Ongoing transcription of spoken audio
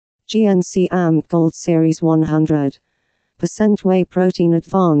GNC Amp Gold Series 100% Whey Protein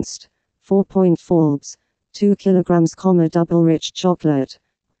Advanced, 4.4 2 kg, double rich chocolate.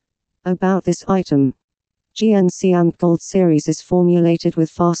 About this item. GNC Amp Gold Series is formulated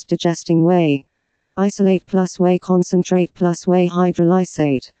with fast digesting whey isolate plus whey concentrate plus whey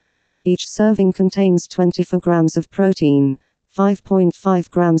hydrolysate. Each serving contains 24 grams of protein,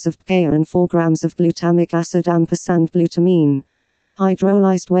 5.5 grams of BCAA and 4 grams of glutamic acid ampersand glutamine.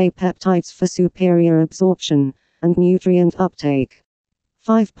 Hydrolyzed whey peptides for superior absorption and nutrient uptake.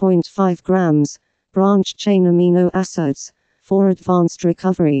 5.5 grams, branched chain amino acids, for advanced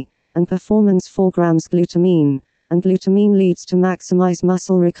recovery and performance. 4 grams glutamine, and glutamine leads to maximize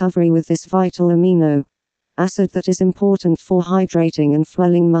muscle recovery with this vital amino acid that is important for hydrating and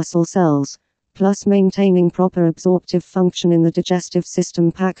fueling muscle cells, plus maintaining proper absorptive function in the digestive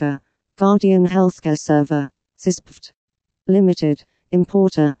system. Packer, Guardian Healthcare Server, CISPT. Limited,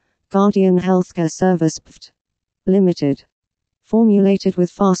 Importer, Guardian Healthcare Service Pvt. Limited. Formulated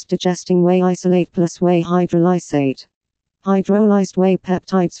with fast digesting whey isolate plus whey hydrolysate. Hydrolyzed whey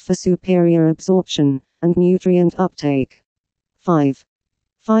peptides for superior absorption and nutrient uptake.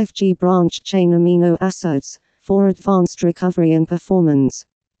 5G branched chain amino acids for advanced recovery and performance.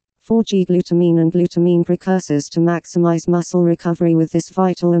 4G glutamine and glutamine precursors to maximize muscle recovery with this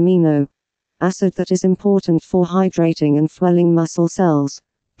vital amino acid that is important for hydrating and fueling muscle cells,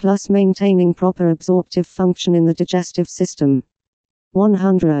 plus maintaining proper absorptive function in the digestive system.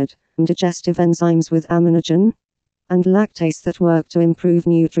 100 digestive enzymes with aminogen and lactase that work to improve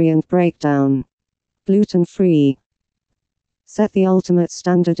nutrient breakdown. Gluten-free. Set the ultimate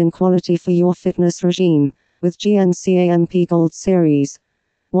standard in quality for your fitness regime with GNC Amp Gold Series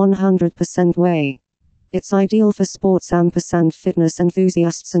 100% whey. It's ideal for sports ampersand fitness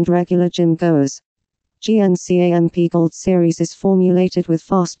enthusiasts and regular gym goers. GNC Amp Gold Series is formulated with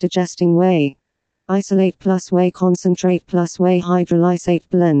fast digesting whey isolate plus whey concentrate plus whey hydrolysate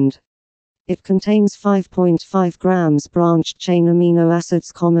blend. It contains 5.5 grams branched chain amino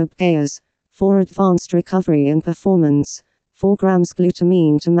acids, BCAAs, for advanced recovery and performance, 4 grams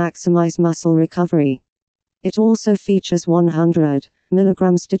glutamine to maximize muscle recovery. It also features 100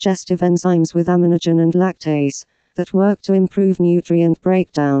 milligrams digestive enzymes with aminogen and lactase that work to improve nutrient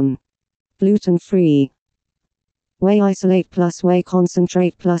breakdown. Gluten-free. Whey isolate plus whey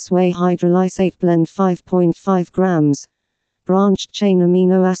concentrate plus whey hydrolysate blend 5.5 grams. Branched chain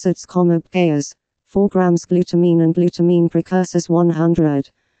amino acids, BCAAs, 4 grams glutamine and glutamine precursors 100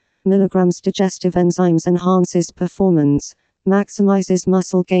 milligrams digestive enzymes enhances performance, maximizes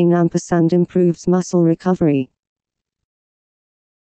muscle gain ampersand improves muscle recovery.